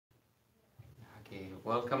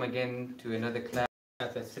Welcome again to another class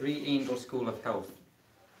at the 3Aschool of Health.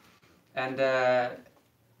 And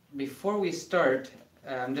before we start,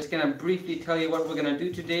 I'm just going to briefly tell you what we're going to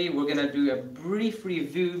do today. We're going to do a brief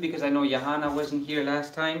review because I know Johanna wasn't here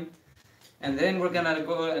last time. And then we're going to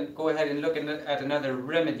go ahead and look at another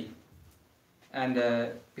remedy. And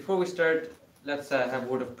before we start, let's have a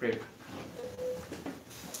word of prayer.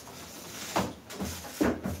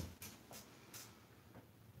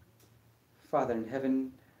 Father in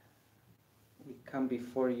heaven, we come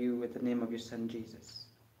before you with the name of your Son, Jesus.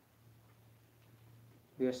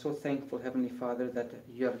 We are so thankful, Heavenly Father, that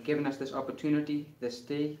you have given us this opportunity, this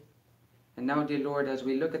day. And now, dear Lord, as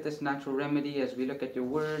we look at this natural remedy, as we look at your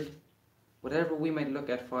word, whatever we might look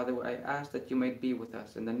at, Father, I ask that you might be with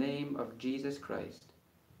us. In the name of Jesus Christ.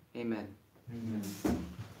 Amen. Amen.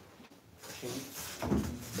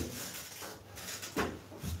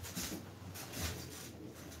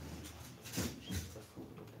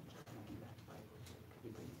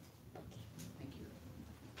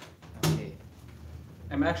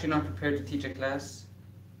 I'm actually not prepared to teach a class,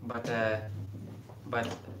 but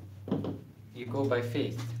you go by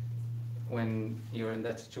faith when you're in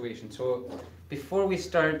that situation. So before we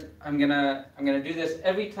start, I'm gonna do this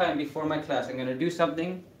every time before my class. I'm gonna do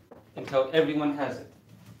something until everyone has it,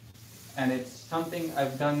 and it's something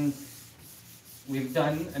we've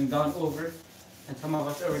done and gone over, and some of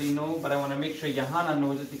us already know. But I want to make sure Johanna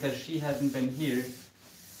knows it because she hasn't been here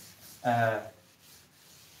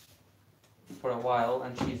for a while,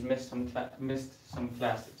 and she's missed some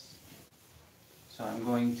classes. So I'm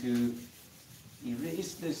going to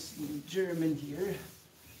erase this German here.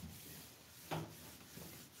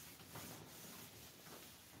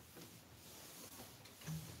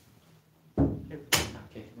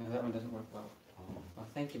 Okay, no, that one doesn't work well. Well,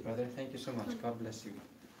 thank you, brother. Thank you so much. God bless you.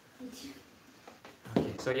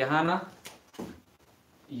 Okay, so Johanna,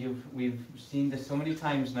 we've seen this so many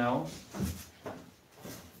times now.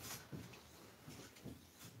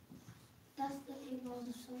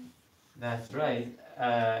 That's right.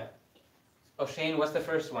 O'Shane, what's the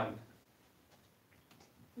first one?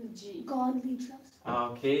 G. Godly trust.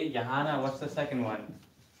 Okay, Johanna, what's the second one?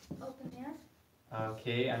 Open air.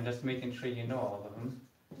 Okay, I'm just making sure you know all of them.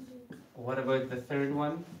 What about the third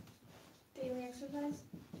one? Daily exercise.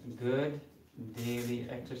 Good. Daily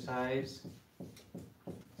exercise.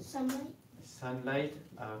 Sunlight. Sunlight.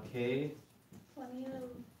 Okay. Plenty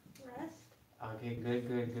of rest. Okay,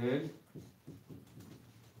 good.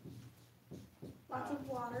 Lots of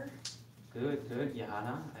water. Good,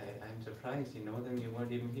 Johanna. I'm surprised you know them, you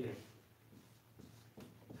weren't even here.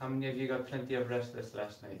 How many of you got plenty of rest this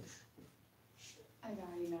last night? I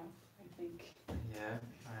got enough, I think. Yeah,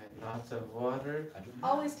 alright, lots of water.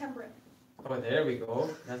 Always temperate. Oh, there we go.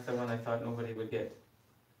 That's the one I thought nobody would get.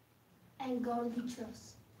 And godly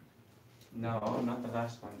trust. No, not the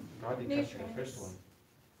last one. Godly trust is the first one.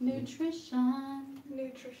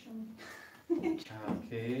 Nutrition.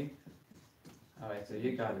 Okay. Alright, so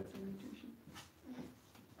you got it.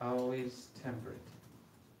 Always temperate.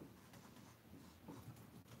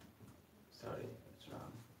 Sorry, it's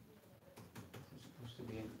wrong. It's supposed to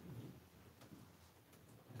be in E.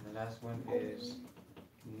 And the last one is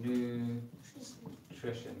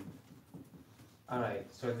nutrition. Alright,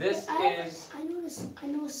 so this is... I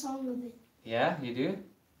know a song of it. Yeah, you do?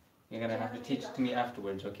 You're going to have to teach it to me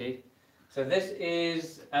afterwards, okay? So this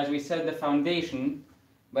is, as we said, the foundation,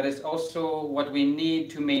 but it's also what we need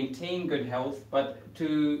to maintain good health. But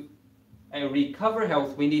to recover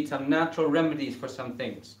health, we need some natural remedies for some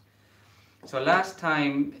things. So last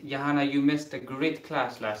time, Johanna, you missed a great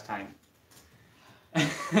class last time.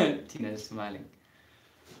 Tina is smiling.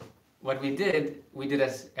 What we did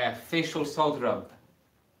a facial salt rub.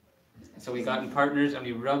 So we got in partners and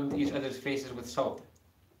we rubbed each other's faces with salt.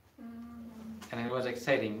 And it was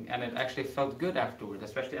exciting, and it actually felt good afterwards,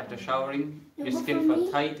 especially after showering. Your skin felt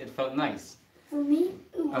tight, it felt nice. For me,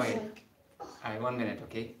 it was Okay. like... Alright, 1 minute,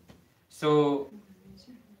 okay? So,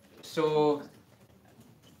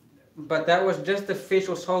 but that was just the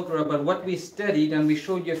facial salt rub, but what we studied, and we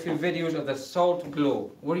showed you a few videos of the salt glow.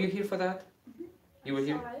 Were you here for that? You were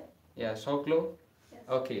here? Yeah, salt glow? Yes.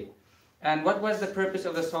 Okay. And what was the purpose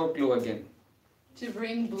of the salt glow again? To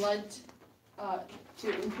bring blood,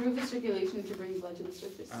 to improve the circulation, to bring blood to the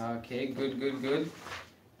surface. Okay, good.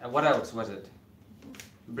 What else was it?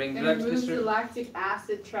 Bring And blood to the removes the surface. lactic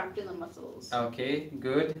acid trapped in the muscles. Okay,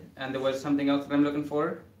 good. And there was something else that I'm looking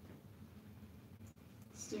for?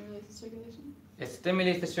 Stimulates the circulation. It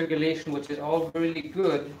stimulates the circulation, which is all really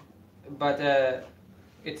good, but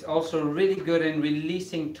it's also really good in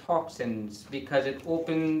releasing toxins because it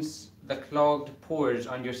opens the clogged pores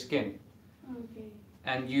on your skin. Okay.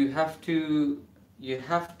 and you have to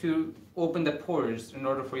open the pores in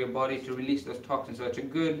order for your body to release those toxins. So it's a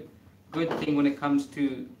good thing when it comes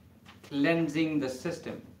to cleansing the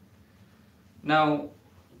system. Now,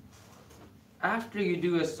 after you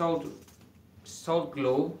do a salt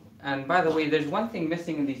glow, and by the way, there's one thing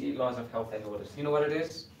missing in these 8 laws of health I noticed. You know what it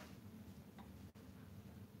is?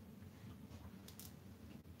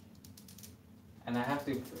 And I have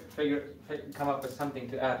to come up with something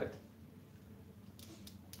to add it.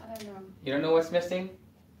 I don't know. You don't know what's missing?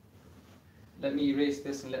 Let me erase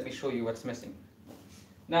this and let me show you what's missing.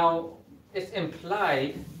 Now, it's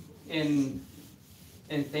implied in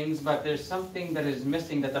things, but there's something that is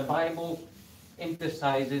missing that the Bible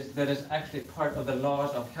emphasizes that is actually part of the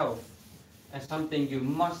laws of health, and something you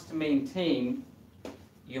must maintain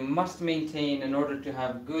in order to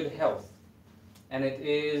have good health. And it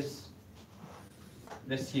is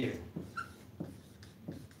this here.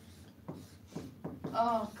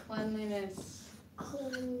 Oh, cleanliness.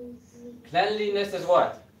 Cleanliness is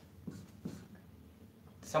what?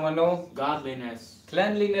 Someone know? Godliness.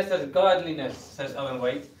 Cleanliness is godliness, says Ellen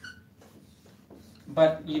White.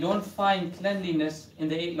 But you don't find cleanliness in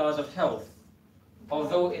the 8 laws of health,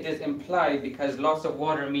 although it is implied, because lots of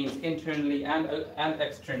water means internally and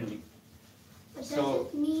externally. But does So-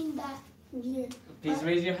 it mean that you're... Please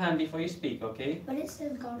raise your hand before you speak, okay? But it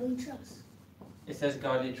says godly trust. It says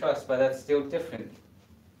godly trust, but that's still different.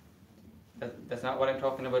 That's not what I'm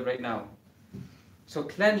talking about right now. So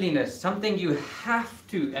cleanliness, something you have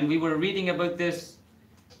to, and we were reading about this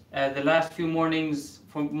the last few mornings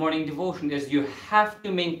from morning devotion, is you have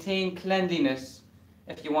to maintain cleanliness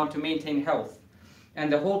if you want to maintain health.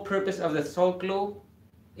 And the whole purpose of the salt glow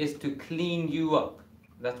is to clean you up.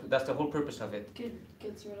 That's the whole purpose of it.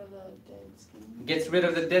 Gets rid of the dead skin. Gets rid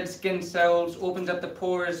of the dead skin cells, opens up the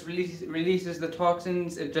pores, releases the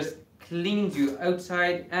toxins. It just cleans you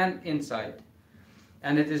outside and inside.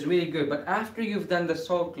 And it is really good. But after you've done the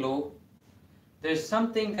salt glow, there's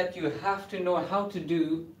something that you have to know how to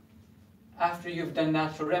do after you've done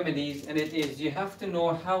natural remedies, and it is you have to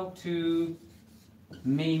know how to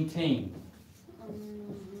maintain.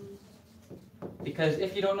 Because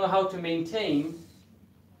if you don't know how to maintain,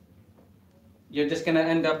 you're just going to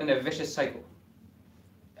end up in a vicious cycle.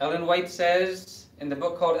 Ellen White says, in the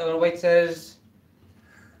book called Ellen White says,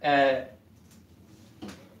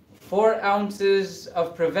 4 ounces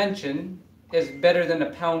of prevention is better than a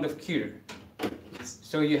pound of cure.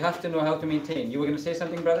 So you have to know how to maintain. You were going to say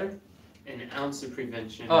something, brother? An ounce of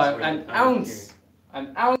prevention. Oh, is worth an a pound of ounce. cure.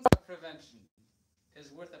 An ounce of prevention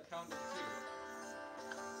is worth a pound of cure.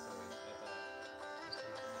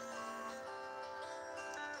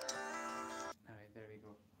 All right, there we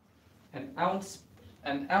go.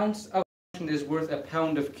 An ounce of prevention is worth a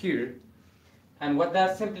pound of cure. And what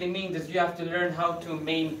that simply means is you have to learn how to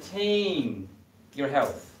maintain your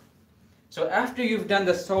health. So after you've done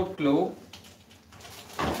the salt glow,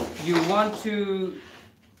 you want to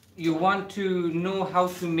know how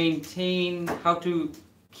to maintain, how to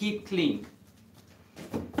keep clean.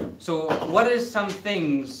 So what is some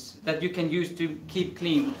things that you can use to keep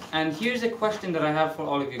clean? And here's a question that I have for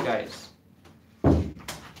all of you guys.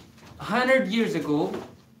 100 years ago,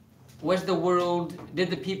 was the world, did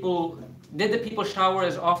the people shower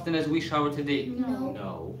as often as we shower today? No.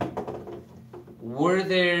 No.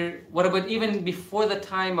 What about even before the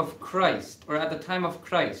time of Christ, or at the time of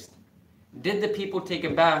Christ? Did the people take a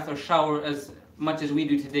bath or shower as much as we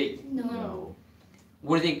do today? No. No.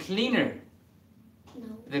 Were they cleaner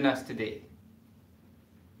No. than us today?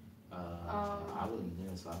 I wouldn't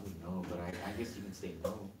know, so I wouldn't know, but I guess you can say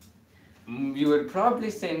no. You would probably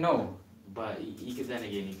say no. But you could then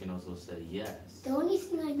again, you can also say yes. The only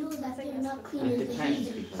thing I know is that they're not clean It is the depends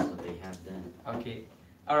heathen. because what they have then. Okay.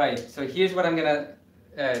 All right. So here's what I'm gonna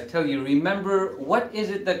tell you. Remember, what is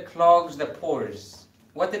it that clogs the pores?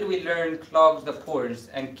 What did we learn clogs the pores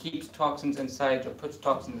and keeps toxins inside, or puts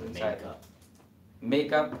toxins inside? Makeup.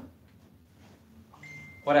 Makeup.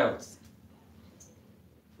 What else?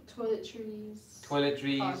 Toiletries.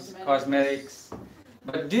 Toiletries, Cosmetics. cosmetics.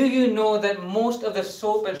 But do you know that most of the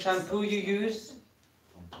soap and shampoo you use,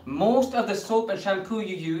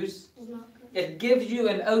 It's not good. it gives you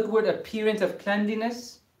an outward appearance of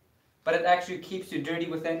cleanliness, but it actually keeps you dirty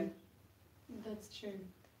within? That's true.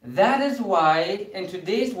 That is why in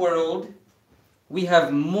today's world we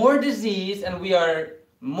have more disease, and we are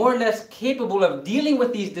more or less capable of dealing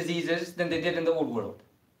with these diseases than they did in the old world.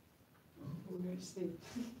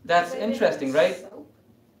 That's interesting, right?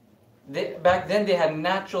 Back then they had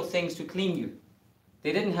natural things to clean you.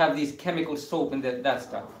 They didn't have these chemical soap and that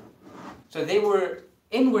stuff. So they were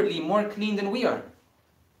inwardly more clean than we are.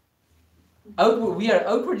 we are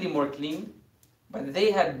outwardly more clean, but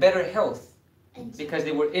they had better health because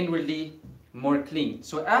they were inwardly more clean.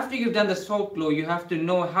 So after you've done the salt glow, you have to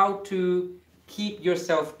know how to keep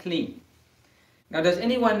yourself clean. Now, does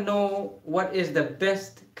anyone know what is the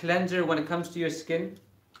best cleanser when it comes to your skin?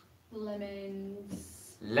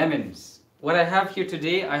 Lemons. Lemons. What I have here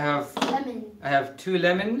today, I have 2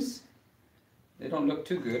 lemons. They don't look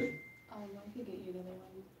too good. I could get you the other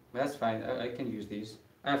one. That's fine. I can use these.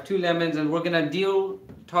 I have 2 lemons, and we're gonna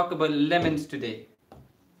talk about lemons today.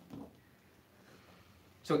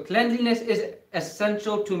 So cleanliness is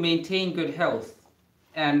essential to maintain good health,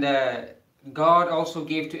 and God also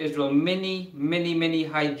gave to Israel many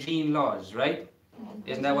hygiene laws, right?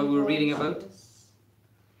 Isn't that what we were reading about?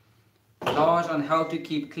 Laws on how to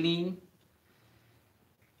keep clean.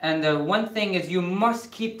 And one thing is you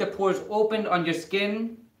must keep the pores open on your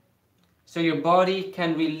skin so your body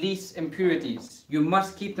can release impurities. You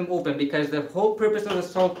must keep them open because the whole purpose of the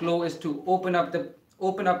salt glow is to open up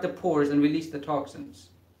the pores and release the toxins.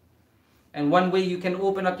 And one way you can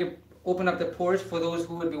open up the pores, for those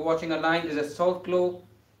who would be watching online, is a salt glow,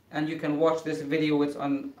 and you can watch this video. It's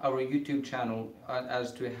on our YouTube channel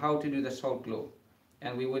as to how to do the salt glow,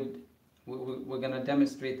 and we're going to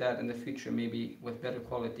demonstrate that in the future, maybe with better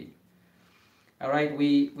quality. All right,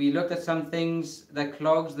 we looked at some things that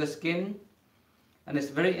clogs the skin, and it's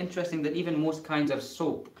very interesting that even most kinds of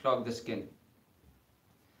soap clog the skin.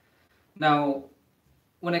 Now,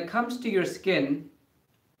 when it comes to your skin,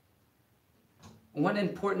 one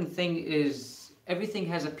important thing is everything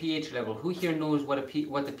has a pH level. Who here knows what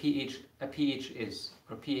the pH is,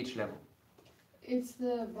 or pH level? It's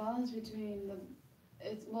the balance between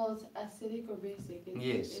it's acidic or basic.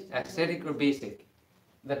 Yes, acidic or basic.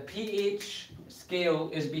 The pH scale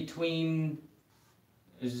is between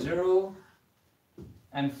 0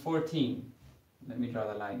 and 14. Let me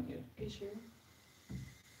draw the line here. Are you sure?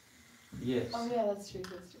 Yes. Oh yeah, that's true.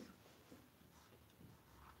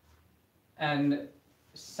 And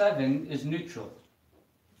 7 is neutral.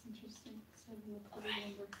 That's interesting. 7 looks like a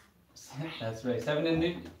number. That's right. 7 is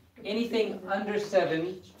neutral. Anything under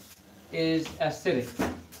 7 is acidic.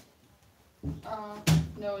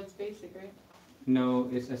 No, it's basic, right? No,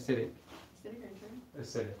 it's acidic. Acidic, are you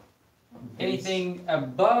sure? Acidic. Anything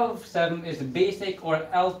above 7 is basic or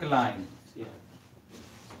alkaline. Yeah.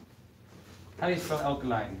 How do you spell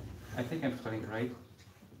alkaline? I think I'm spelling it right.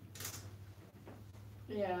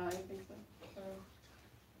 Yeah, I think so.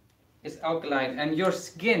 It's alkaline, and your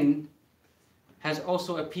skin has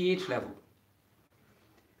also a pH level.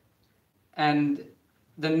 And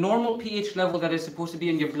the normal pH level that is supposed to be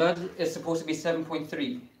in your blood is supposed to be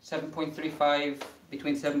 7.3, 7.35,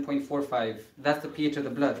 between 7.45. That's the pH of the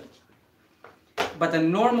blood. But the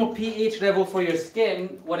normal pH level for your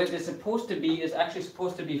skin, what it is supposed to be, is actually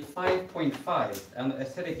supposed to be 5.5 on the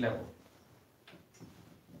acidic level.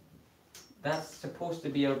 That's supposed to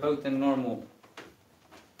be about the normal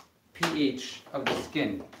pH of the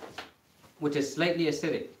skin, which is slightly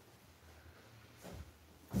acidic.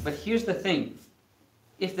 But here's the thing.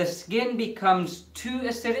 If the skin becomes too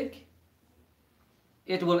acidic,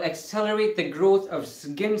 it will accelerate the growth of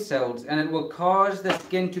skin cells, and it will cause the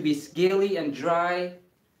skin to be scaly and dry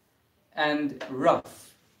and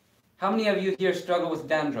rough. How many of you here struggle with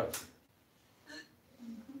dandruff?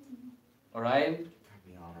 Orion?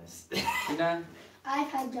 I'll be honest. Tina? I've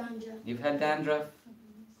had dandruff. You've had dandruff?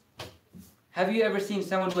 Have you ever seen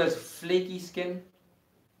someone who has flaky skin?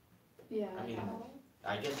 Yeah. I mean,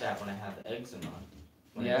 I get that when I have eczema.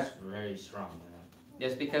 When Yeah. it's very strong.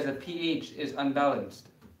 Yes, because the pH is unbalanced.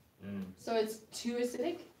 So it's too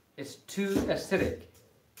acidic? It's too acidic.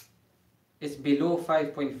 It's below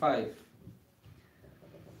 5.5.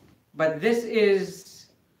 But this is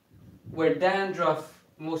where dandruff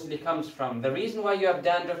mostly comes from. The reason why you have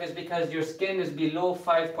dandruff is because your skin is below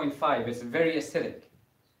 5.5. It's very acidic.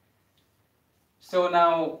 So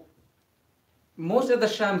now, most of the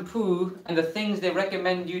shampoo and the things they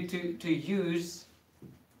recommend you to use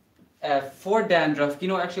for dandruff, you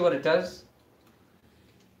know actually what it does?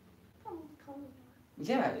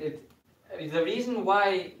 Yeah, the reason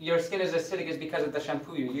why your skin is acidic is because of the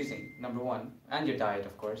shampoo you're using, number one, and your diet,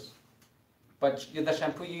 of course. But the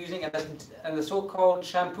shampoo you're using and the so-called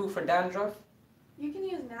shampoo for dandruff? You can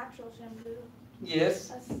use natural shampoo.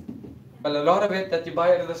 Yes, but a lot of it that you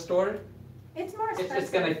buy out of the store, It's more expensive. it's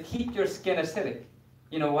going to keep your skin acidic.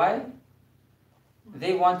 You know why?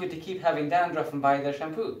 They want you to keep having dandruff and buy their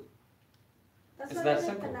shampoo. That's it's why that they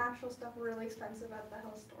make simple. the natural stuff really expensive at the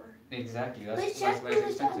health store. Exactly, But that's shampoo why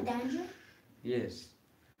it's is not expensive. dandruff. Yes,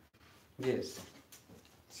 yes.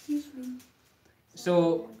 Excuse me.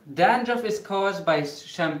 So dandruff is caused by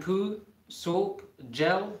shampoo soap,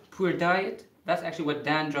 gel, poor diet, that's actually what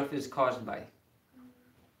dandruff is caused by.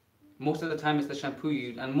 Most of the time it's the shampoo you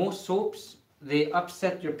use. And most soaps, they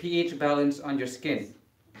upset your pH balance on your skin.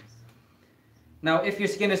 Now, if your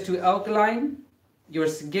skin is too alkaline, your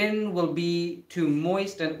skin will be too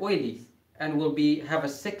moist and oily and will have a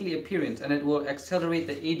sickly appearance, and it will accelerate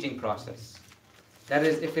the aging process. That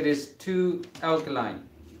is, if it is too alkaline.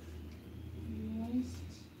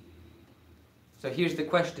 So here's the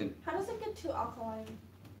question. How does it get too alkaline?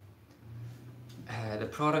 The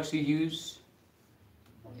products you use,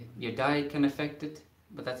 your diet can affect it,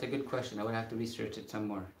 but that's a good question. I would have to research it some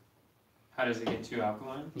more. How does it get too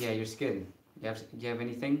alkaline? Yeah, your skin. Do you have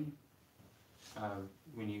anything?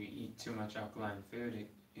 When you eat too much alkaline food,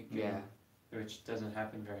 it can, Yeah. which doesn't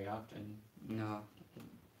happen very often. No.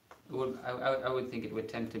 Well, I would think it would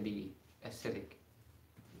tend to be acidic.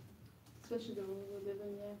 Especially the world we live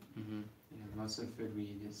in, yeah. Mm-hmm. Yeah, most of the food we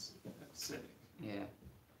eat is acidic. Yeah.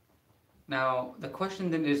 Now, the question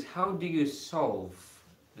then is, how do you solve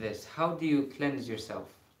this? How do you cleanse yourself?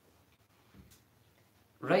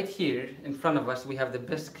 Right here in front of us, we have the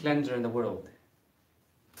best cleanser in the world.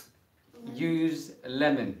 Use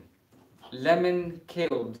lemon. Lemon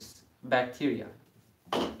kills bacteria.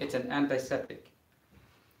 It's an antiseptic.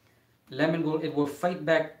 Lemon will fight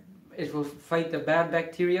the bad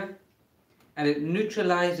bacteria, and it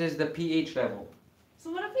neutralizes the pH level.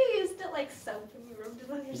 So what if you used it like soap and you rubbed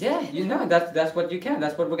it on your Yeah, skin? you know, that's what you can.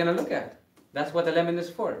 That's what we're going to look at. That's what the lemon is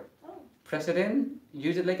for. Oh. Press it in,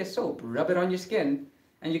 use it like a soap, rub it on your skin,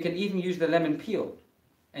 and you can even use the lemon peel,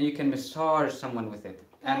 and you can massage someone with it.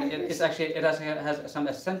 And it has some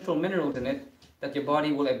essential minerals in it that your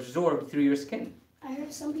body will absorb through your skin. I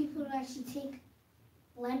heard some people actually take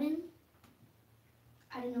lemon.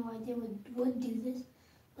 I don't know why they would do this.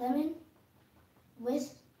 Lemon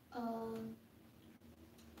with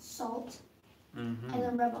salt and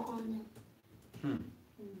then rub it on them.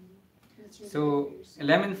 So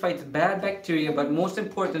lemon fights bad bacteria, but most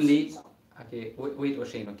importantly, okay, wait,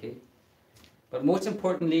 O'Shane, okay? But most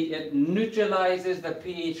importantly, it neutralizes the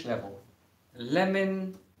pH level.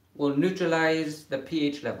 Lemon will neutralize the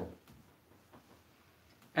pH level.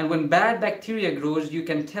 And when bad bacteria grows, you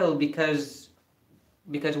can tell because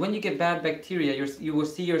when you get bad bacteria, you will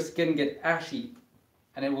see your skin get ashy,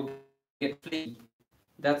 and it will get flaky.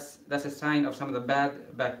 That's a sign of some of the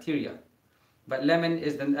bad bacteria. But lemon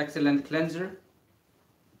is an excellent cleanser.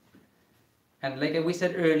 And like we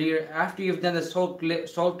said earlier, after you've done the salt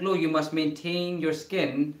glow, you must maintain your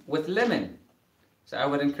skin with lemon. So I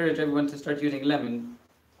would encourage everyone to start using lemon,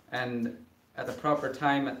 and at the proper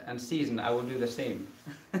time and season, I will do the same.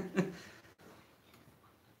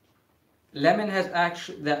 Lemon has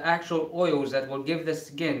the actual oils that will give the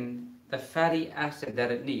skin the fatty acid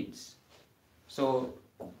that it needs. So,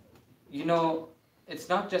 you know, it's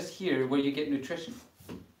not just here where you get nutrition.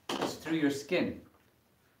 It's through your skin.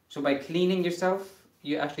 So by cleaning yourself,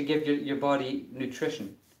 you actually give your body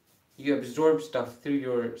nutrition. You absorb stuff through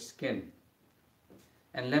your skin.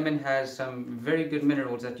 And lemon has some very good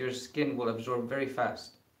minerals that your skin will absorb very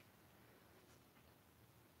fast.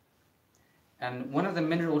 And one of the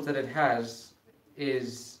minerals that it has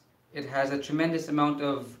is it has a tremendous amount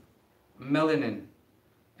of melanin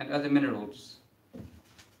and other minerals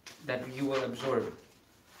that you will absorb.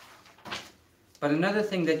 But another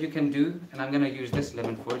thing that you can do, and I'm going to use this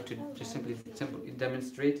lemon for it to just simply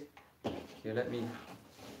demonstrate. Here, let me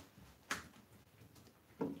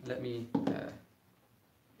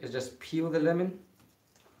is just peel the lemon.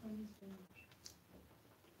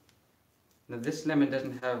 Now this lemon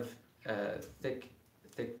doesn't have thick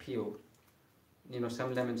peel. You know,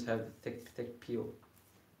 some lemons have thick peel.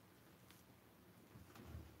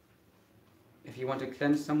 If you want to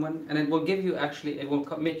cleanse someone, and it will give you it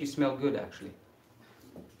will make you smell good actually.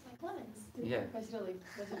 Like lemons. Yeah. Was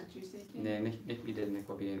it juicy? Nee, nicht mit den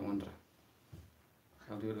Kobi in Ondra.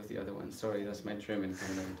 I'll do it with the other one. Sorry, that's my German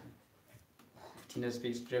coming out. Tina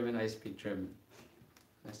speaks German, I speak German.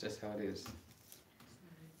 That's just how it is.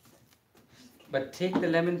 But take the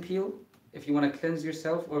lemon peel if you want to cleanse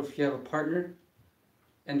yourself, or if you have a partner,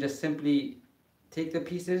 and just simply take the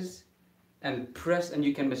pieces and press, and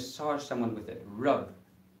you can massage someone with it. Rub.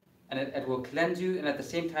 And it will cleanse you, and at the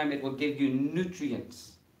same time it will give you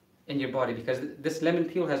nutrients in your body, because this lemon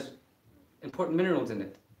peel has important minerals in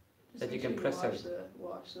it that you can press out.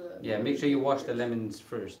 Yeah, make sure you wash the lemons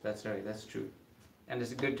first. That's right, that's true. And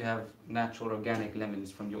it's good to have natural organic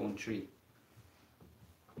lemons from your own tree,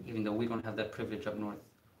 even though we don't have that privilege up north.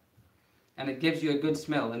 And it gives you a good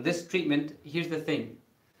smell. And this treatment, here's the thing.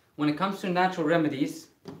 When it comes to natural remedies,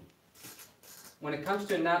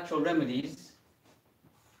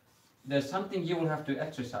 the there's something you will have to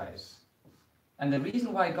exercise. And the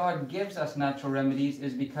reason why God gives us natural remedies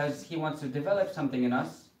is because He wants to develop something in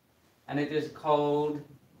us, and it is called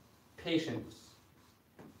patience.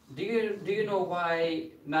 Do you know why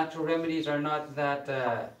natural remedies are not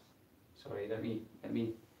that? Sorry, let me.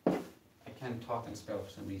 I can't talk and spell for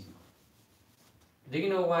some reason. Do you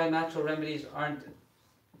know why natural remedies aren't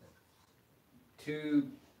too?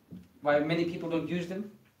 Why many people don't use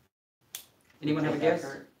them? Anyone have a guess?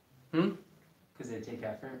 Because they take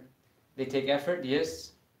effort. They take effort,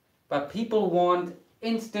 yes. But people want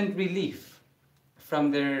instant relief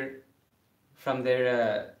from their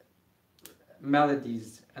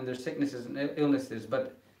maladies and their sicknesses and illnesses.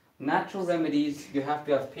 But natural remedies, you have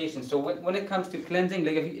to have patience. So when it comes to cleansing,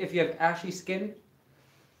 like if you have ashy skin,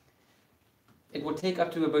 it will take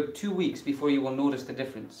up to about 2 weeks before you will notice the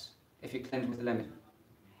difference if you cleanse with lemon.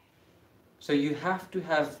 So you have to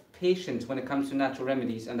have patience when it comes to natural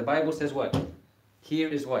remedies. And the Bible says what? Here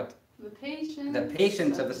is what? The patience. The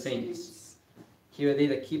patience of the saints. Here are they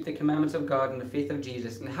that keep the commandments of God and the faith of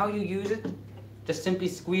Jesus. And how you use it? Just simply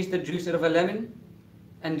squeeze the juice out of a lemon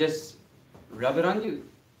and just rub it on you.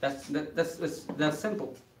 That's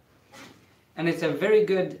simple. And it's a very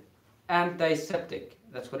good antiseptic.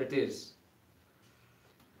 That's what it is.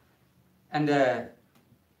 And the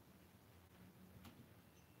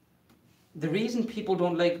reason people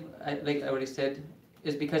don't like I already said,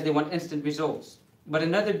 is because they want instant results. But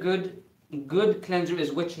another good cleanser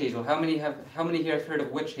is witch hazel. How many here have heard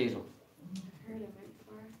of witch hazel? I've heard of it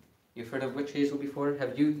before. You've heard of witch hazel before?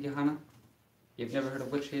 Have you, Johanna? You've never heard of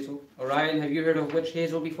witch hazel? Orion, have you heard of witch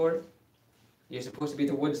hazel before? You're supposed to be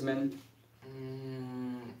the woodsman.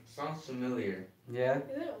 Sounds familiar. Yeah?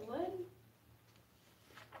 Is it wood?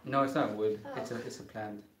 No, it's not wood. Oh. It's a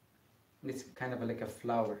plant. It's kind of like a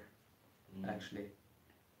flower, actually.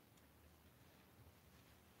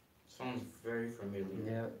 Sounds very familiar.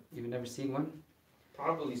 Yeah, you've never seen one?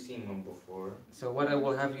 Probably seen one before. So what I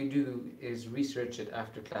will have you do is research it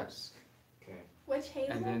after class, Okay. Witch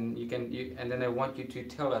hazel? and then and then I want you to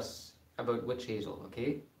tell us about witch hazel,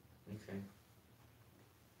 okay? Okay.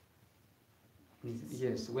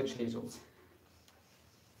 Yes, witch hazel.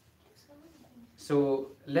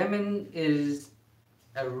 So lemon is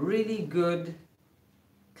a really good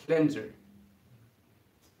cleanser.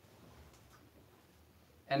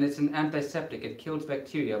 And it's an antiseptic, it kills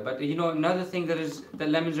bacteria. But you know another thing that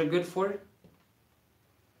lemons are good for?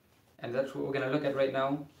 And that's what we're going to look at right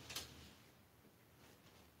now.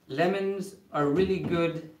 Lemons are really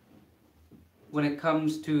good when it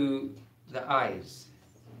comes to the eyes,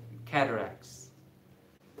 cataracts.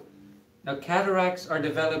 Now cataracts are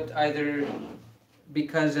developed either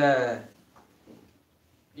because,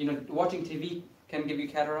 watching TV can give you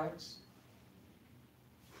cataracts.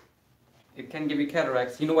 It can give you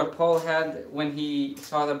cataracts. You know what Paul had when he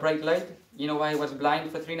saw the bright light? You know why he was blind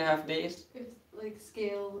for 3.5 days? It's like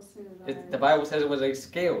scales in his eyes. The Bible says it was like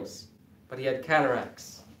scales, but he had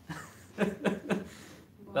cataracts.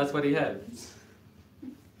 That's what he had.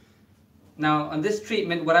 Now, on this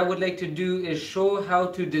treatment, what I would like to do is show how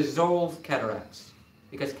to dissolve cataracts.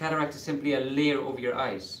 Because cataracts is simply a layer over your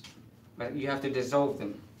eyes. But you have to dissolve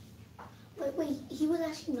them. Wait, he was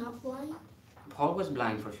actually not blind? Paul was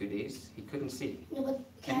blind for a few days. He couldn't see. No, but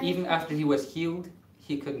And even after he was healed,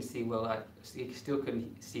 he couldn't see well. He still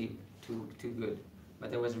couldn't see too good.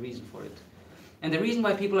 But there was a reason for it. And the reason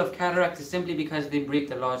why people have cataracts is simply because they break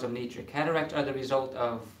the laws of nature. Cataracts are the result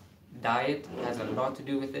of diet. It has a lot to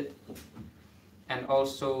do with it. And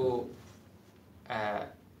also,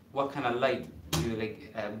 what kind of light do you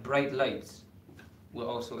like? Bright lights will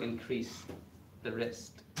also increase the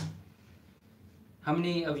risk. How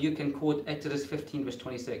many of you can quote Exodus 15 verse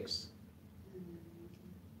 26?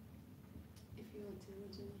 If you will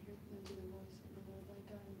diligently hearken unto the voice of the Lord thy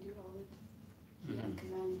God and do all that he hath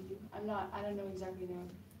commanded you. I don't know exactly now,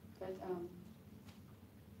 but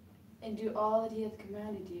and do all that he hath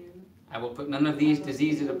commanded you. I will put none of these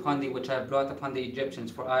diseases upon thee which I have brought upon the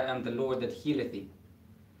Egyptians, for I am the Lord that healeth thee.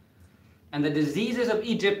 And the diseases of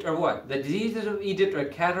Egypt are what? The diseases of Egypt are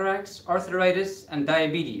cataracts, arthritis, and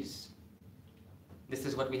diabetes. This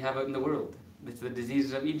is what we have out in the world. This is the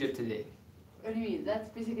diseases of Egypt today. What do you mean? That's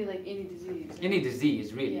basically like any disease. Right? Any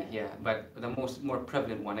disease, really, Yeah. But the more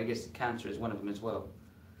prevalent one, I guess cancer is one of them as well.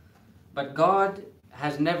 But God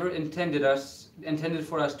has never intended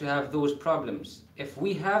for us to have those problems. If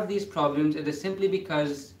we have these problems, it is simply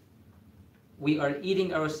because we are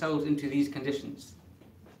eating ourselves into these conditions.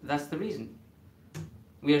 That's the reason.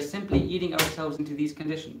 We are simply eating ourselves into these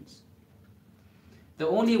conditions. The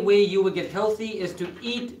only way you will get healthy is to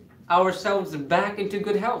eat ourselves back into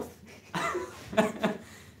good health.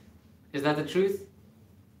 Is that the truth?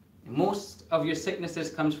 Most of your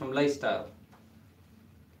sicknesses comes from lifestyle.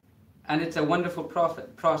 And it's a wonderful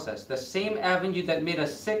process. The same avenue that made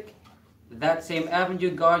us sick, that same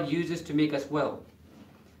avenue God uses to make us well.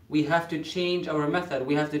 We have to change our method.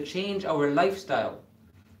 We have to change our lifestyle.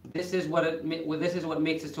 This is what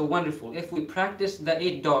makes it so wonderful. If we practice the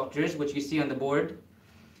 8 doctors, which you see on the board,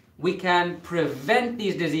 we can prevent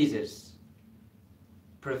these diseases.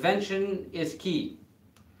 Prevention is key.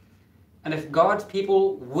 And if God's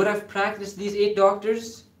people would have practiced these 8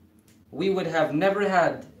 doctors, we would have never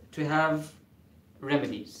had to have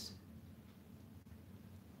remedies.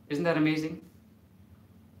 Isn't that amazing?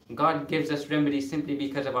 God gives us remedies simply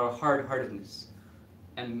because of our hard-heartedness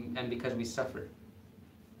and because we suffer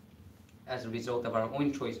as a result of our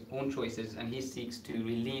own choices, and He seeks to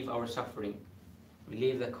relieve our suffering,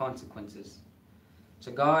 relieve the consequences.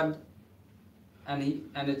 So God,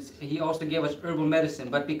 He also gave us herbal medicine,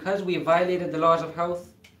 but because we violated the laws of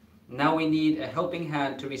health, now we need a helping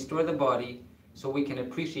hand to restore the body so we can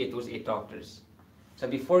appreciate those 8 doctors. So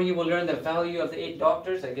before you will learn the value of the 8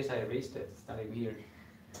 doctors, I guess I erased it, it's not even here.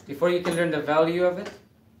 Before you can learn the value of it,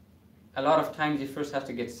 a lot of times you first have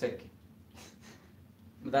to get sick.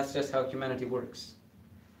 That's just how humanity works.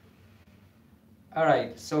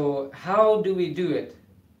 Alright, so how do we do it?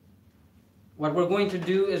 What we're going to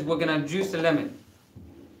do is we're going to juice a lemon.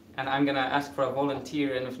 And I'm going to ask for a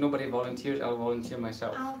volunteer, and if nobody volunteers, I'll volunteer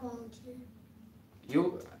myself. I'll volunteer.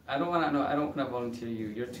 I don't want to volunteer you.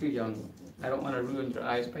 You're too young. I don't want to ruin your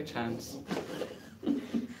eyes by chance.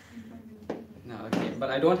 No, okay,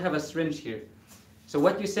 but I don't have a syringe here. So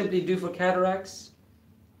what you simply do for cataracts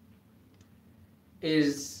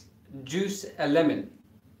is juice a lemon.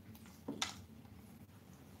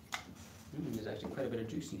 There's actually quite a bit of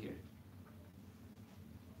juice in here.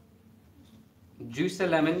 Juice a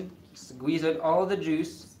lemon, squeeze out all the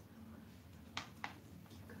juice.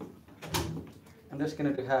 I'm just going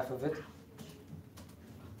to do half of it.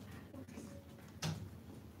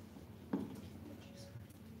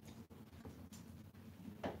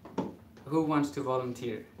 Who wants to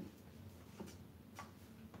volunteer?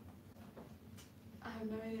 I have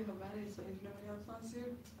no idea how bad it is, but if nobody else wants to,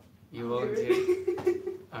 You volunteer?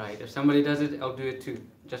 Alright, if somebody does it, I'll do it too.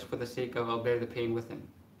 Just for the sake of, I'll bear the pain with him.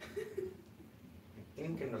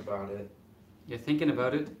 Thinking about it. You're thinking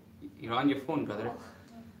about it? You're on your phone, brother.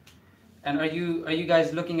 And are you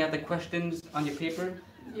guys looking at the questions on your paper?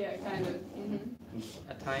 Yeah, kind of. Mm-hmm.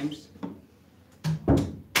 At times?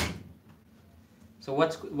 So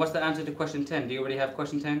what's the answer to question 10? Do you already have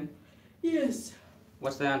question 10? Yes.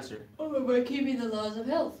 What's the answer? Oh, by keeping the laws of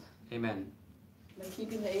health. Amen. By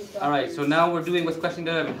keeping the 8 doctors. Alright, so now we're doing with question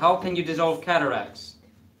 11. How can you dissolve cataracts?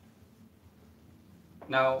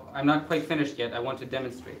 Now, I'm not quite finished yet. I want to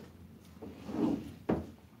demonstrate.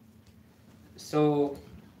 So,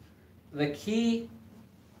 the key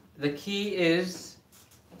is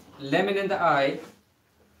lemon in the eye,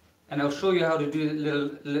 and I'll show you how to do it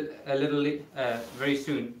a little very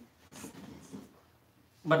soon.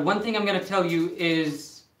 But one thing I'm going to tell you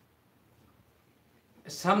is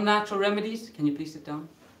some natural remedies. Can you please sit down?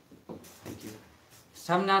 Thank you.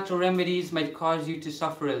 Some natural remedies might cause you to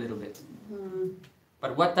suffer a little bit.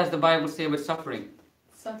 But what does the Bible say about suffering?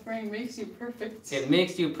 Suffering makes you perfect. It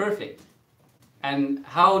makes you perfect. And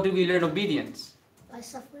how do we learn obedience? By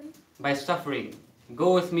suffering? By suffering.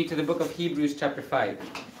 Go with me to the book of Hebrews chapter 5.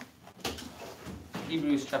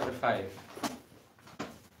 Hebrews chapter 5.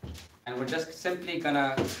 And we're just simply going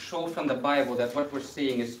to show from the Bible that what we're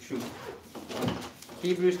saying is true.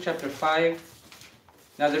 Hebrews chapter 5.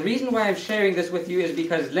 Now the reason why I'm sharing this with you is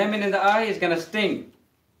because lemon in the eye is going to sting.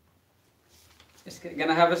 It's going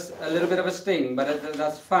to have a little bit of a sting, but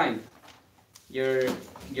that's fine. You're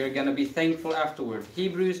going to be thankful afterward.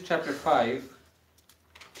 Hebrews chapter 5.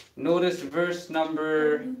 Notice verse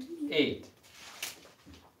number 8.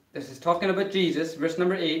 This is talking about Jesus, verse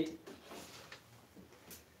number 8.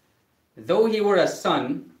 Though he were a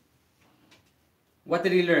son, what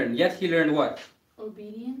did he learn? Yet he learned what?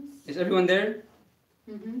 Obedience. Is everyone there?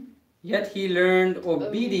 Mm-hmm. Yet he learned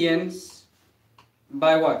obedience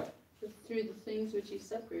by what? Through the things which he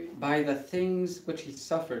suffered. By the things which he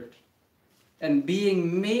suffered. And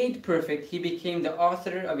being made perfect, he became the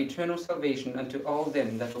author of eternal salvation unto all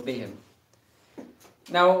them that obey him.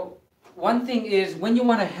 Now, one thing is, when you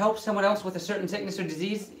want to help someone else with a certain sickness or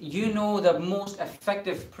disease, you know the most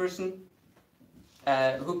effective person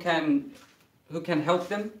who can help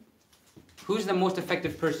them. Who's the most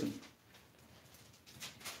effective person?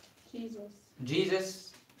 Jesus. Jesus.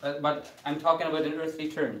 But I'm talking about in earthly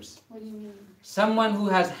terms. What do you mean? Someone who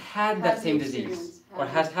has had that same disease or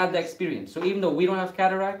has had the experience. So even though we don't have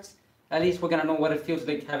cataracts, at least we're going to know what it feels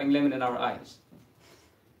like having lemon in our eyes.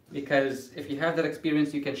 Because if you have that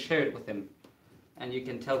experience, you can share it with them. And you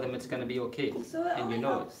can tell them it's going to be okay. So it and only you know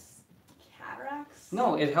helps cataracts?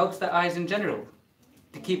 No, it helps the eyes in general.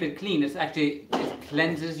 To keep it clean, it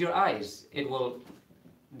cleanses your eyes. It will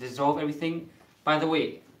dissolve everything. By the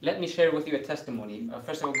way, let me share with you a testimony.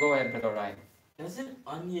 First of all, go ahead, Brother Ryan. Doesn't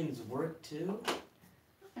onions work too?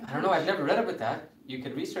 I don't know, I've never read about that. You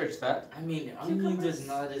could research that. I mean, onions is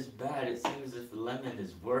not as bad. It seems as if lemon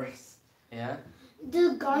is worse. Yeah?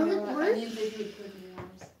 Does garlic I work? need to do put in your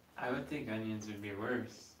eyes. I would think onions would be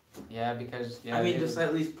worse. Yeah, because... Yeah, I mean, just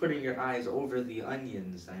at least putting your eyes over the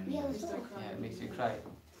onions. I mean, Yeah, You start Yeah, crying. it makes you cry.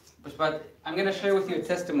 But I'm going to share with you a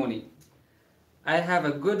testimony. I have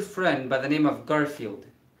a good friend by the name of Garfield.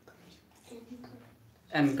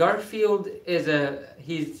 And Garfield is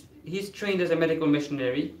he's trained as a medical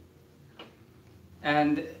missionary.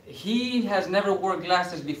 And he has never wore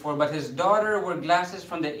glasses before, but his daughter wore glasses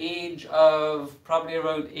from the age of probably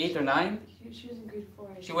around 8 or 9. She was in grade 4.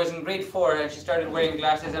 I She think. was in grade 4 and she started wearing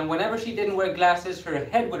glasses, and whenever she didn't wear glasses, her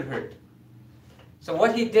head would hurt. So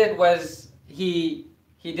what he did was he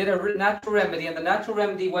did a natural remedy, and the natural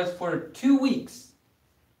remedy was for 2 weeks.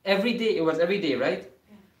 Every day, it was every day, right?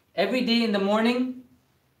 Yeah. Every day in the morning,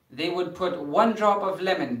 they would put 1 drop of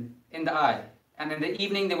lemon in the eye. And in the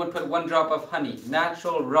evening, they would put 1 drop of honey,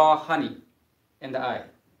 natural raw honey, in the eye.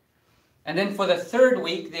 And then for the 3rd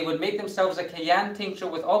week, they would make themselves a cayenne tincture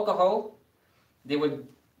with alcohol. They would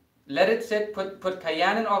let it sit, put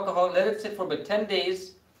cayenne in alcohol, let it sit for about 10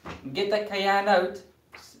 days, get the cayenne out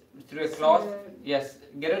through a cloth. Yes,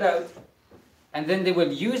 get it out. And then they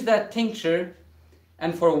would use that tincture,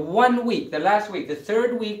 and for 1 week, the last week, the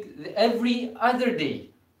 3rd week, every other day,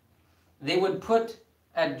 they would put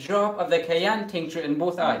a drop of the cayenne tincture in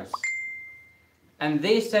both eyes. And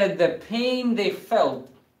they said the pain they felt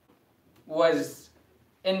was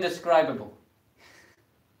indescribable.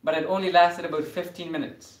 But it only lasted about 15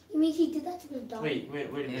 minutes. You mean he did that to his dog? wait.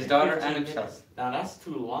 His daughter 15 and himself. minutes? Now that's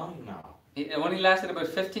too long now. It only lasted about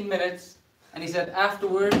 15 minutes. And he said,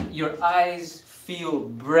 afterward, your eyes feel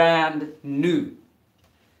brand new.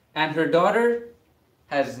 And her daughter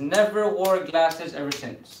has never wore glasses ever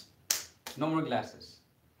since. No more glasses.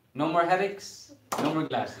 No more headaches. No more The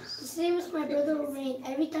glasses. same as my brother Rain.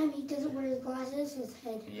 Every time he doesn't wear his glasses, his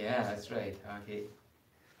head. Yeah, that's right. Okay.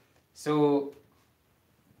 So,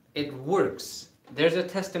 it works. There's a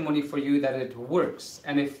testimony for you that it works.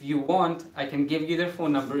 And if you want, I can give you their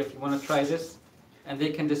phone number if you want to try this. And they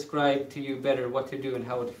can describe to you better what to do and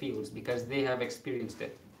how it feels, because they have experienced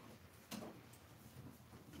it.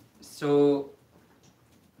 So,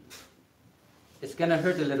 it's gonna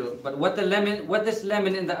hurt a little, but what this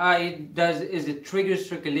lemon in the eye does is it triggers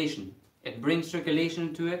circulation. It brings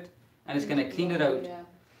circulation to it, and it's gonna clean it out. Yeah.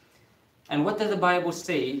 And what does the Bible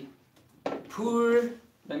say?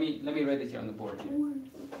 Let me write it here on the board. Here.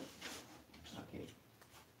 Okay.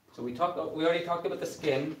 So we already talked about the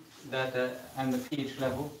skin, and the pH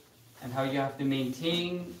level, and how you have to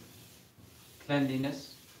maintain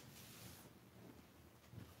cleanliness.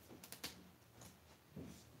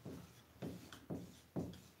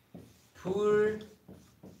 Poor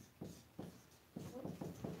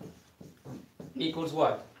equals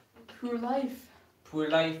what? Poor life. Poor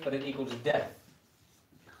life, but it equals death.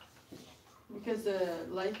 Because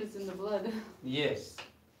life is in the blood. Yes.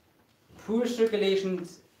 Poor circulation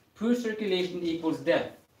equals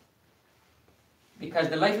death. Because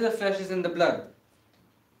the life of the flesh is in the blood.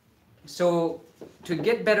 So, to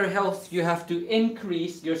get better health, you have to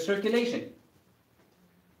increase your circulation.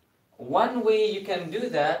 One way you can do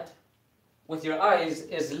that with your eyes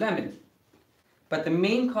is lemon. But the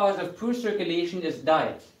main cause of poor circulation is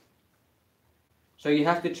diet. So you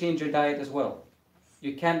have to change your diet as well.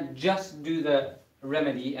 You can't just do the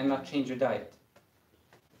remedy and not change your diet.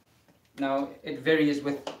 Now, it varies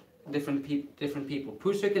with different people.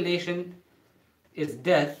 Poor circulation is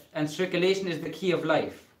death, and circulation is the key of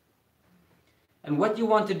life. And what you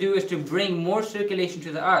want to do is to bring more circulation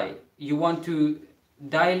to the eye. You want to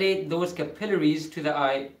dilate those capillaries to the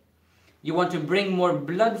eye. You want to bring more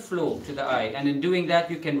blood flow to the eye, and in doing that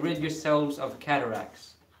you can rid yourselves of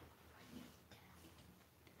cataracts.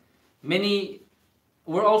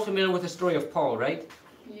 We're all familiar with the story of Paul, right?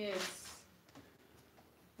 Yes.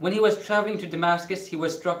 When he was traveling to Damascus, he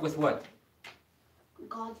was struck with what?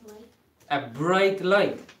 God's light. A bright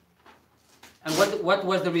light. And what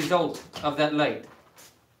was the result of that light?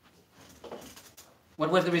 What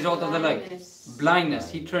was the result of the light? Blindness.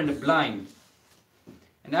 He turned blind.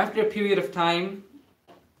 And after a period of time,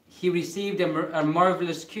 he received a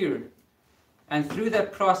marvelous cure. And through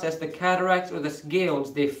that process, the cataracts or the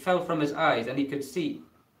scales, they fell from his eyes and he could see.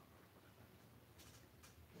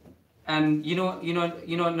 And you know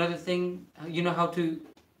another thing,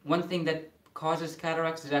 one thing that causes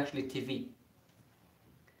cataracts is actually TV.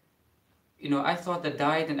 I thought the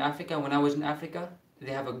diet in Africa, when I was in Africa,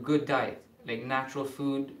 they have a good diet, like natural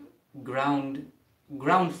food, ground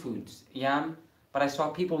foods, yam. But I saw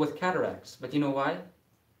people with cataracts. But you know why?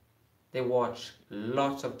 They watch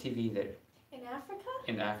lots of TV there. In Africa?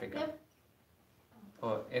 In Africa. Yep.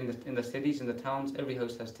 Or in the cities, in the towns, every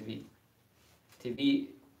house has TV. TV,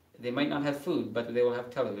 they might not have food, but they will have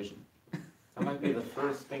television. That might be the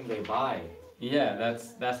first thing they buy. Yeah,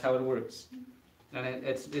 that's how it works. And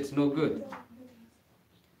it's no good.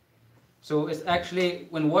 So it's actually,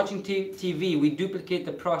 when watching TV, we duplicate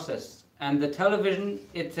the process. And the television,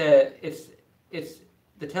 the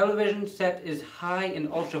television set is high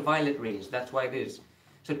in ultraviolet rays. That's why it is.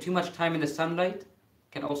 So too much time in the sunlight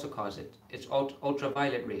can also cause it. It's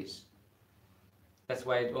ultraviolet rays. That's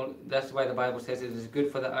why the Bible says it is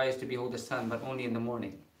good for the eyes to behold the sun, but only in the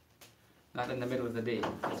morning, not in the middle of the day.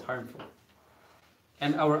 It's harmful.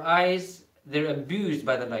 And our eyes, they're abused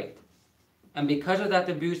by the light. And because of that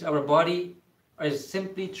abuse, our body is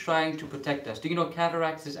simply trying to protect us. Do you know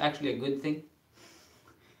cataracts is actually a good thing?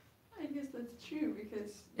 I guess that's true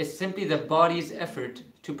because It's simply the body's effort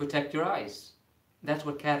to protect your eyes. That's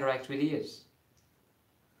what cataracts really is.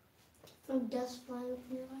 From dust flying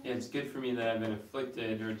from your eyes. Yeah, it's good for me that I've been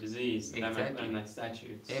afflicted or diseased, and Exactly. I'm learning my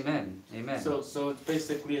statutes. Amen. Amen. So it's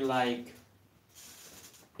basically like,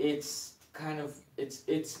 it's kind of,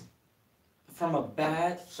 it's from a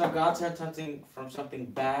bad, so God turned something from something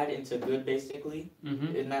bad into good, basically,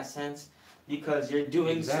 Mhm. in that sense, because you're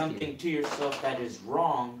doing Exactly. something to yourself that is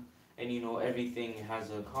wrong, and everything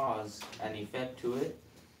has a cause and effect to it.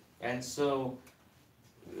 And so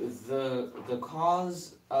the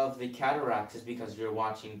cause of the cataracts is because you're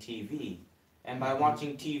watching TV. And by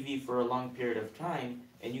watching TV for a long period of time,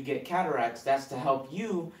 and you get cataracts, that's to help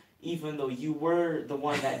you, even though you were the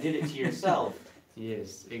one that did it to yourself.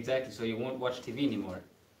 Yes, exactly. So you won't watch TV anymore.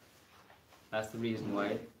 That's the reason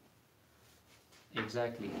why.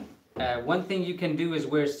 Exactly. One thing you can do is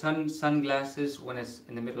wear sunglasses when it's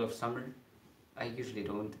in the middle of summer. I usually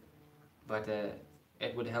don't, but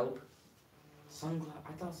it would help.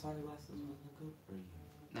 I thought sunglasses wasn't good for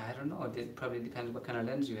you. I don't know. It probably depends what kind of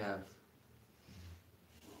lens you have.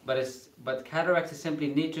 But cataracts is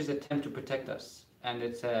simply nature's attempt to protect us, and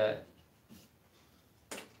it's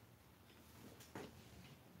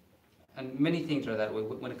and many things are that way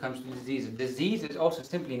when it comes to disease. Disease is also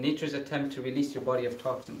simply nature's attempt to release your body of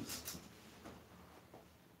toxins.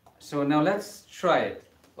 So now let's try it.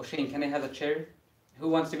 O'Shane, can I have a chair? Who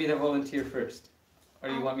wants to be the volunteer first? Or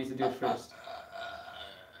you want me to do it first?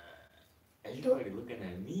 Everybody looking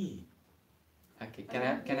at me. Okay, can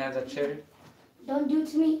I have that chair? Don't do it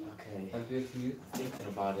to me. Okay, I'll do it to you. thinking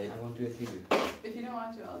about it. I won't do it to you. if you don't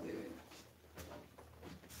want to, I'll do it.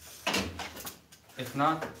 If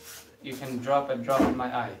not, you can drop a drop in my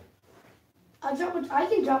eye. I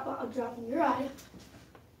can drop a drop in your eye.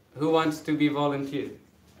 Who wants to be volunteered?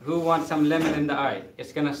 Who wants some lemon in the eye?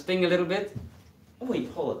 It's gonna sting a little bit. Oh wait,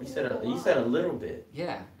 hold up. You said a little bit.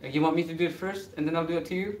 Yeah. You want me to do it first, and then I'll do it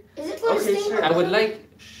to you? Is it for Okay, the sting? sure. I would like.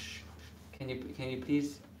 Shh. Can you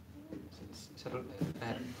please settle?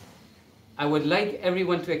 I would like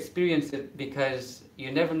everyone to experience it because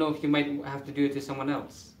you never know if you might have to do it to someone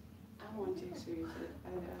else. I want to experience it.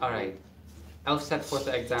 All right. I'll set forth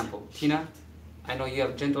the example. Tina, I know you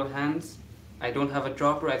have gentle hands. I don't have a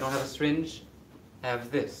dropper. I don't have a syringe. I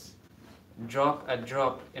have this. Drop a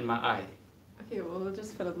drop in my eye. Okay, well, we'll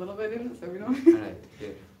just put a little bit in so we don't. All right,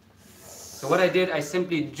 good. So what I did, I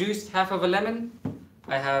simply juiced half of a lemon.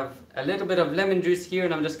 I have a little bit of lemon juice here,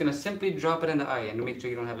 and I'm just gonna simply drop it in the eye and make sure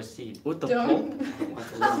you don't have a seed. What the Don't.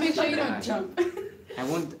 fuck? Just make sure you don't jump. I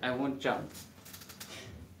won't jump.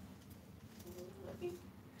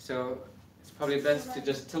 So it's probably best to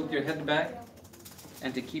just tilt your head back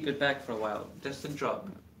and to keep it back for a while, just a drop.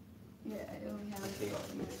 Yeah, I only have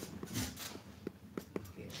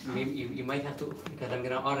Okay. You might have to, because I'm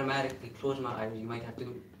gonna automatically close my eyes. You might have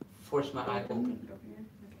to force my eye open. Go here.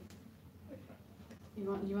 Okay. You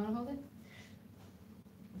want to hold it?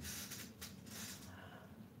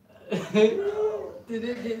 Did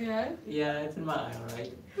it get your eye? Yeah, it's in my eye,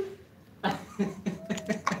 alright.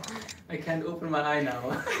 I can't open my eye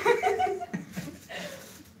now.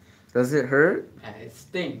 Does it hurt? It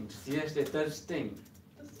stings. Yes, it does sting.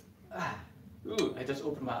 Ooh, I just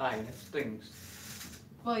opened my eye and it stings.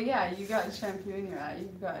 Well, yeah, you got shampoo in your eye.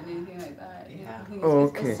 You've got anything like that. Yeah. I think Oh,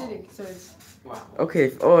 it's okay. acidic, so it's. Wow.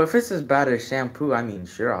 Okay. Oh, if it's as bad as shampoo, I mean,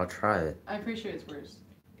 sure, I'll try it. I'm pretty sure it's worse.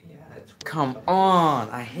 Yeah, it's Come on,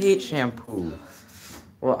 I hate shampoo.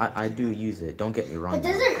 Well, I do use it. Don't get me wrong. But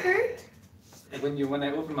does it hurt? When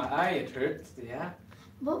I open my eye, it hurts. Yeah.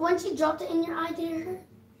 But once you dropped it in your eye, did it hurt?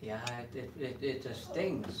 Yeah, it just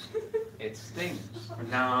stings. It stings. From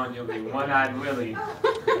now on, you'll be one-eyed Willy.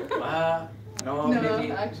 No, No,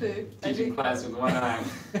 maybe. actually, I Teaching think. class with one eye.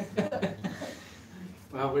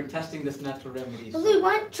 Well, we're testing this natural remedy. But Louis,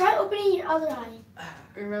 why try opening your other eye?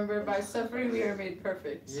 Remember, by suffering we are made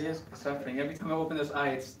perfect. Yes, suffering. Every time I open this eye,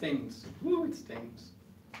 it stings. Woo, it stings.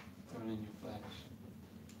 Thrown in your flesh.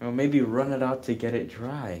 Well, maybe run it out to get it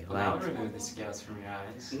dry. Well, I'll Like, remove the scales from your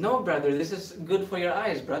eyes. No, brother, this is good for your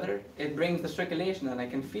eyes, brother. It brings the circulation and I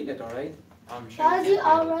can feel it, alright? I'm sure Why you do you can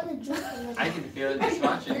all feel it. rather drink it? I can feel it just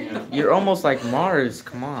watching you. you're almost like Mars.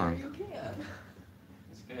 Come on. You can.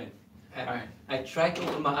 It's good. And Alright. I try to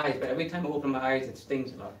open my eyes, but every time I open my eyes, it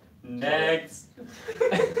stings a lot. Next.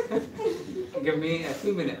 Give me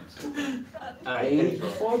 2 minutes. Alright.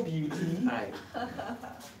 for beauty. Alright.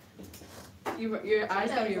 Your eyes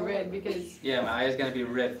gonna be red because Yeah, my eye is gonna be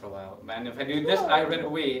red for a while. And if I do this eye right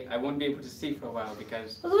away, I won't be able to see for a while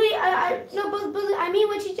because But Louis, but I mean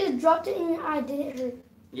when you just dropped it in your eye, did it hurt?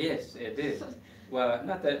 yes, it is. Well,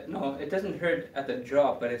 not that. No, it doesn't hurt at the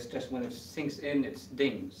drop, but it's just when it sinks in, it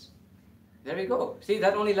stings. There we go. See,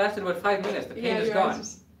 that only lasted about 5 minutes. The pain yeah, is your gone. eyes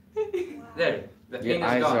just- There, the pain Your is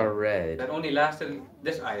eyes gone. are red. That only lasted.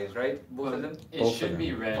 This eye is right. Both of them. It Both of should them.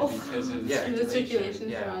 be red Oh. because of the Yeah. The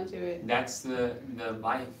circulation's Yeah. drawn to it. That's the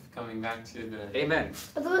life coming back to the. Amen.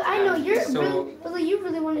 But Louis, I know you're So- really, but Louis, you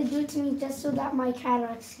really want to do it to me just so that my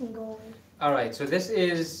cataracts can go away. All right. So this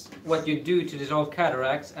is what you do to dissolve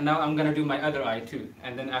cataracts, and now I'm gonna do my other eye too,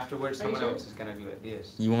 and then afterwards Are you someone sure? else is gonna do it.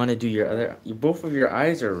 Yes. You want to do your other? Both of your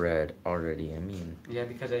eyes are red already. I mean, Yeah,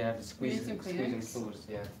 because I have to squeeze Need some it, squeeze them Kleenex? closed.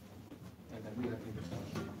 Yeah. And then we have to-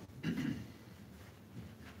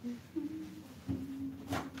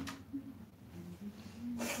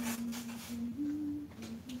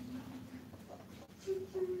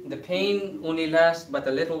 The pain only lasts but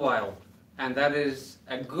a little while, and that is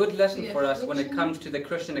a good lesson for us when it comes to the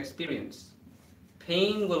Christian experience.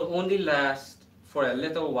 Pain will only last for a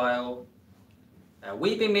little while.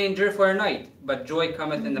 Weeping may endure for a night, but joy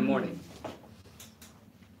cometh in the morning.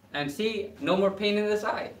 And see, no more pain in this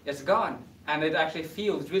eye. It's gone, and it actually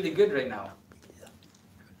feels really good right now.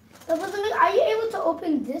 But Louis, are you able to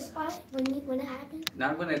open this eye when it happened?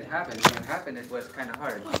 Not when it happened. When it happened, it was kind of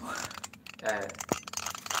hard. Yeah,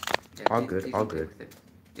 All please- good, please all don't good. fix it.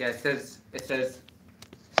 Yeah, it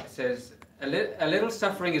says, a little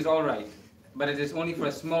suffering is all right, but it is only for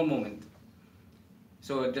a small moment.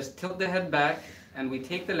 So just tilt the head back, and we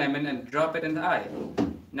take the lemon and drop it in the eye.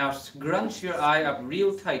 Now scrunch your eye up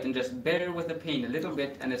real tight and just bear with the pain a little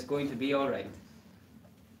bit, and it's going to be all right.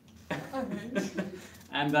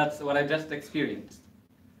 And that's what I just experienced.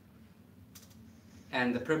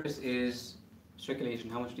 And the purpose is circulation.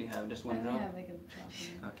 How much do you have? Just I one only drop? have like a drop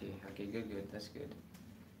in it. Okay, good, that's good.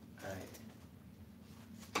 All right.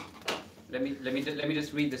 Let me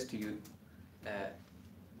just read this to you.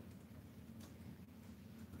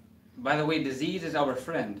 By the way, disease is our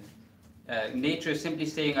friend. Nature is simply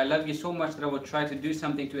saying, I love you so much that I will try to do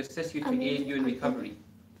something to assist you, to aid you in recovery.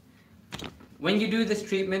 When you do this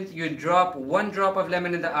treatment, you drop 1 drop of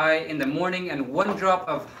lemon in the eye in the morning and 1 drop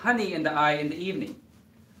of honey in the eye in the evening.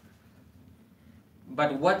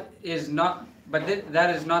 But that is not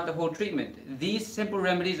the whole treatment. These simple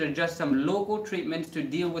remedies are just some local treatments to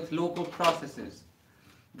deal with local processes.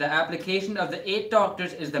 The application of the 8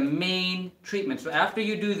 doctors is the main treatment. So after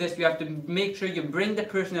you do this, you have to make sure you bring the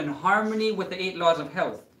person in harmony with the 8 laws of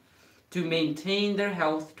health to maintain their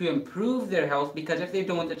health, to improve their health, because if they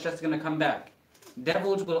don't, it's just going to come back.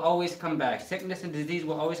 Devils will always come back. Sickness and disease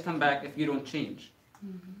will always come back if you don't change.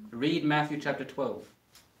 Read Matthew chapter 12.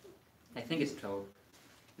 I think it's 12.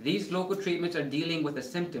 These local treatments are dealing with the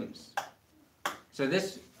symptoms. So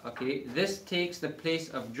this takes the place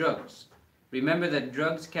of drugs. Remember that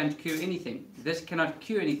drugs can't cure anything. This cannot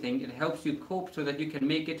cure anything. It helps you cope so that you can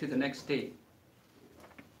make it to the next day.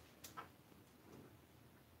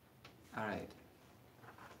 All right.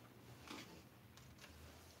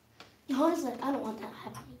 Honestly, I don't want that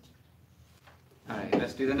happening. All right,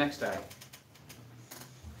 let's do the next eye.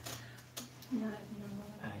 Yeah.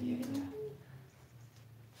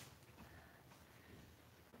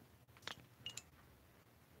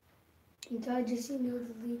 God, just the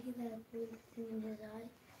lady that put in his eye.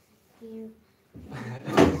 You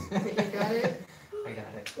You got it? I got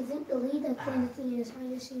it. Isn't the lady that put the thing in his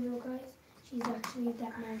sinus, you know, guys? She's actually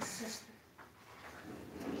that man's sister.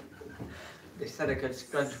 They said I could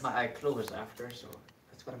scrunch my eye closed after, so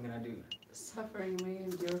that's what I'm gonna do. Suffering may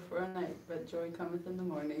endure for a night, but joy cometh in the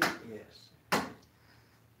morning. Yes.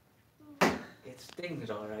 It stings,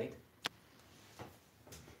 all right.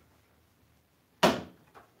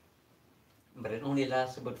 But it only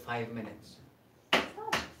lasts about 5 minutes.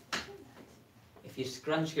 If you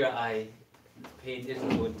scrunch your eye, the pain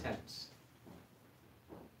isn't so intense.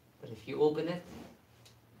 But if you open it,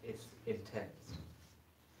 it's intense.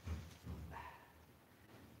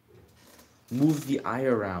 Move the eye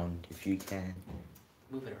around if you can.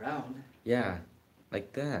 Move it around. Yeah,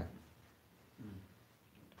 like that.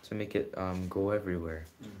 To make it go everywhere.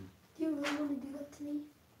 Do you really want to do that to me?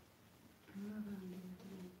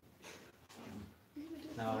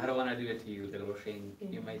 No, I don't want to do it to you, little Shane.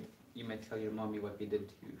 You might tell your mommy what we did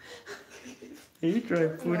to you. He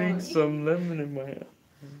tried putting some lemon in my eye.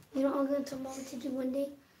 You know what I'm going to tell Mama to do one day?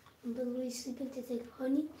 I'm literally sleeping to take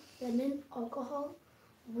honey, lemon, alcohol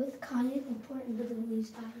with cayenne and pour it into the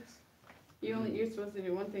Lily's eyes. You're supposed to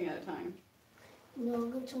do one thing at a time. No,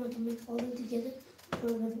 I'm going to try to make all of them together. Pour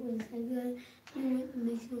it with wings. I'm going to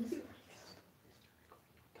make it with.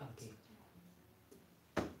 Okay.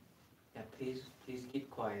 Yeah, please keep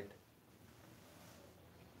quiet.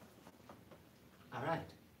 All right.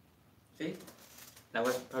 See? That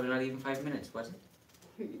was probably not even 5 minutes, was it?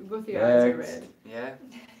 Both your eyes are Next. red. Yeah.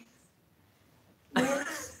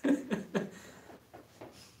 Next.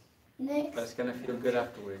 Next. But it's gonna feel good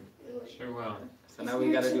afterward. Sure will. So now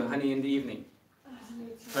we gotta do honey in the evening.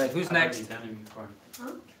 All right, who's next? I've already done it before.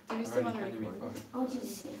 Huh? Are you I've still already on the done it record? before. I want you to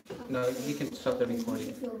see it. No, you can stop the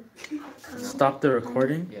recording. Stop the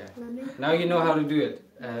recording? Yeah. Lemon. Now you know how to do it.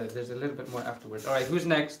 There's a little bit more afterwards. All right, who's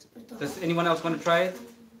next? Does anyone else want to try it?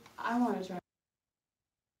 I want to try